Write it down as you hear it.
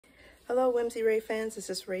Hello Whimsy Rae fans, this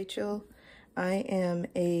is Rachel. I am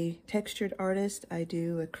a textured artist. I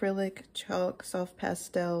do acrylic, chalk, soft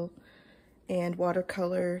pastel, and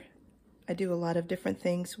watercolor. I do a lot of different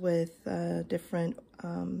things with different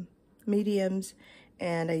mediums,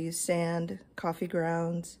 and I use sand, coffee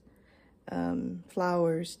grounds,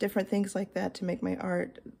 flowers, different things like that to make my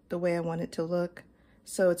art the way I want it to look.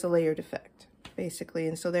 So it's a layered effect, basically.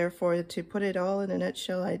 And so therefore, to put it all in a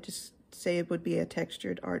nutshell, I just say it would be a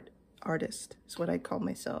textured artist, is what I call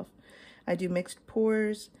myself. I do mixed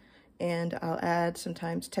pours, and I'll add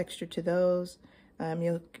sometimes texture to those.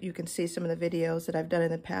 You can see some of the videos that I've done in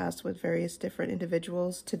the past with various different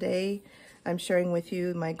individuals. Today, I'm sharing with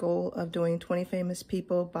you my goal of doing 20 famous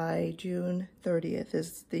people by June 30th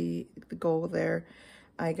is the goal there.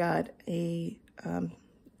 I got a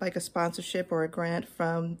like a sponsorship or a grant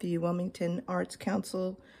from the Wilmington Arts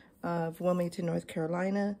Council of Wilmington, North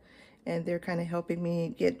Carolina, and they're kind of helping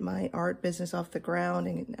me get my art business off the ground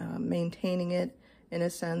and maintaining it in a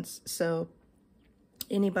sense. So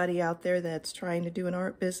anybody out there that's trying to do an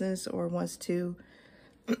art business or wants to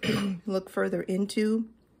look further into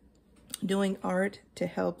doing art to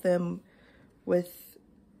help them with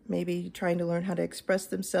maybe trying to learn how to express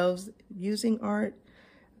themselves using art,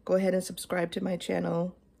 go ahead and subscribe to my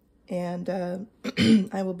channel. And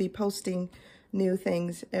I will be posting new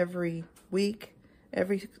things every week.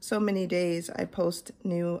 Every so many days I post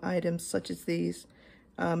new items such as these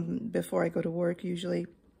before I go to work usually.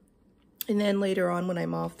 And then later on when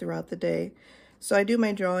I'm off throughout the day. So I do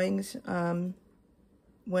my drawings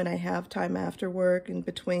when I have time after work in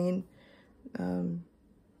between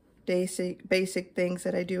basic things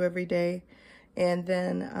that I do every day. And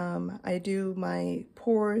then I do my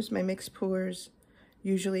pours, my mixed pours,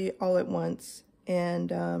 usually all at once.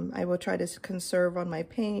 And I will try to conserve on my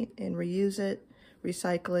paint and reuse it,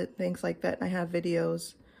 recycle it, things like that. And I have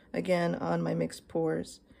videos, again, on my mixed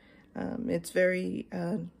pours. It's very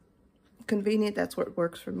convenient. That's what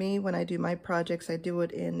works for me. When I do my projects, I do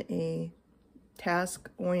it in a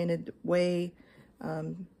task-oriented way,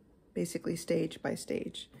 basically stage by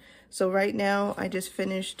stage. So right now, I just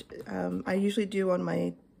finished, I usually do on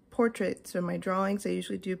my portraits or my drawings, I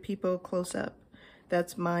usually do people close-up.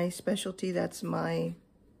 That's my specialty, that's my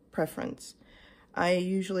preference. I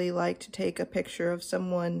usually like to take a picture of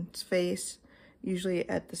someone's face, usually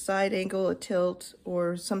at the side angle, a tilt,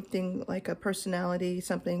 or something like a personality,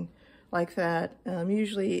 something like that.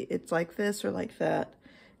 Usually it's like this or like that.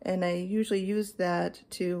 And I usually use that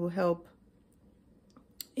to help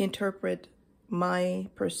interpret my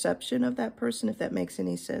perception of that person, if that makes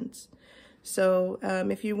any sense. So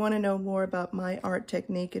if you want to know more about my art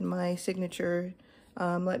technique and my signature,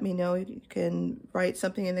 let me know. You can write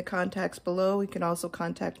something in the contacts below. You can also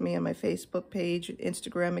contact me on my Facebook page,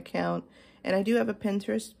 Instagram account, and I do have a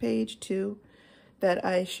Pinterest page too that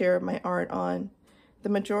I share my art on. The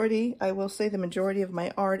majority, I will say the majority of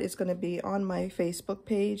my art is going to be on my Facebook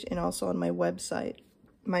page and also on my website.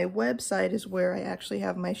 My website is where I actually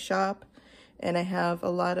have my shop, and I have a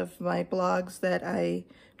lot of my blogs that I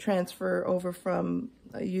transfer over from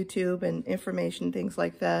YouTube and information, things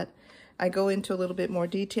like that. I go into a little bit more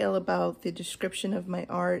detail about the description of my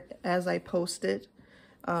art as I post it.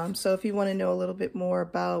 So if you want to know a little bit more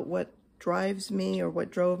about what drives me or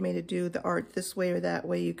what drove me to do the art this way or that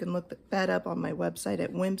way, you can look that up on my website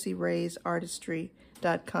at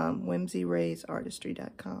whimsyraysartistry.com,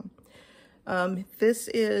 whimsyraysartistry.com. This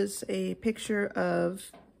is a picture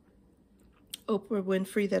of Oprah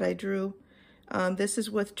Winfrey that I drew. This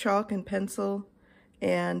is with chalk and pencil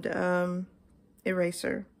and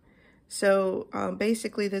eraser. So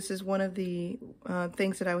basically this is one of the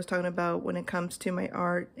things that I was talking about when it comes to my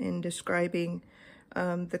art and describing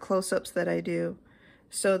the close-ups that I do.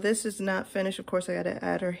 So this is not finished. Of course, I got to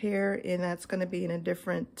add her hair, and that's going to be in a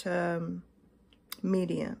different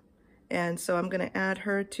media. And so I'm going to add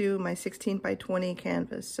her to my 16 by 20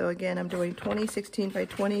 canvas. So again, I'm doing 20 16 by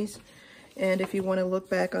 20s. And if you want to look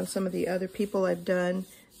back on some of the other people I've done,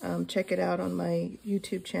 check it out on my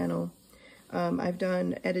YouTube channel. I've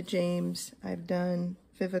done Etta James, I've done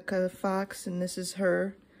Vivica Fox, and this is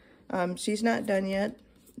her. She's not done yet.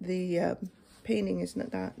 The painting is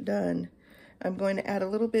not done. I'm going to add a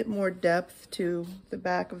little bit more depth to the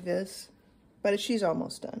back of this, but she's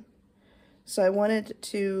almost done. So I wanted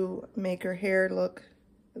to make her hair look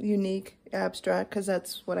unique, abstract, because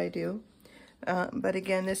that's what I do. But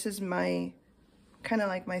again, this is my, kind of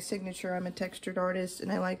like my signature. I'm a textured artist,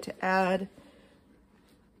 and I like to add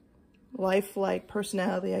lifelike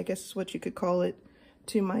personality, I guess is what you could call it,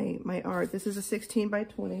 to my art. This is a 16 by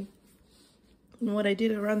 20. And what I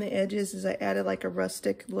did around the edges is I added like a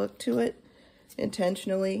rustic look to it.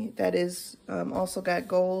 intentionally. That is also got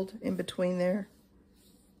gold in between there.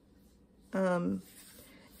 And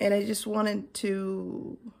I just wanted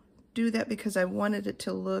to do that because I wanted it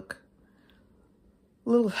to look a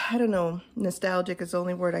little, I don't know, nostalgic is the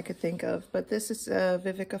only word I could think of. But this is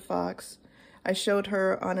Vivica Fox. I showed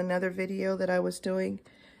her on another video that I was doing,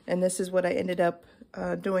 and this is what I ended up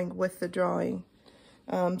doing with the drawing.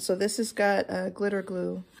 So this has got glitter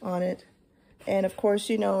glue on it. And of course,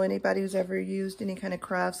 you know, anybody who's ever used any kind of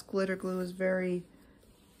crafts, glitter glue is very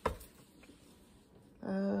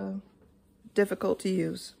difficult to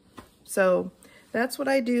use. So that's what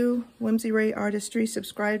I do. Whimsy Rae Artistry.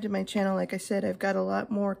 Subscribe to my channel. Like I said, I've got a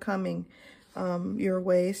lot more coming your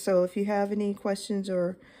way. So if you have any questions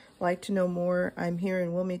or like to know more, I'm here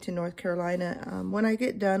in Wilmington, North Carolina. When I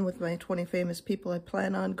get done with my 20 famous people, I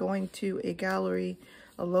plan on going to a gallery,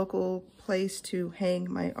 a local place to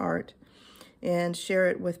hang my art and share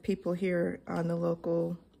it with people here on the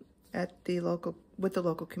local, with the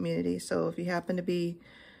local community. So if you happen to be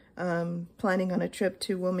planning on a trip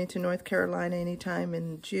to Wilmington, North Carolina anytime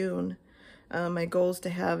in June, my goal is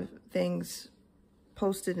to have things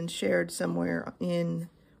posted and shared somewhere in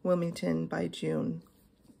Wilmington by June,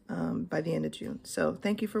 by the end of June. So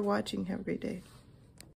thank you for watching. Have a great day.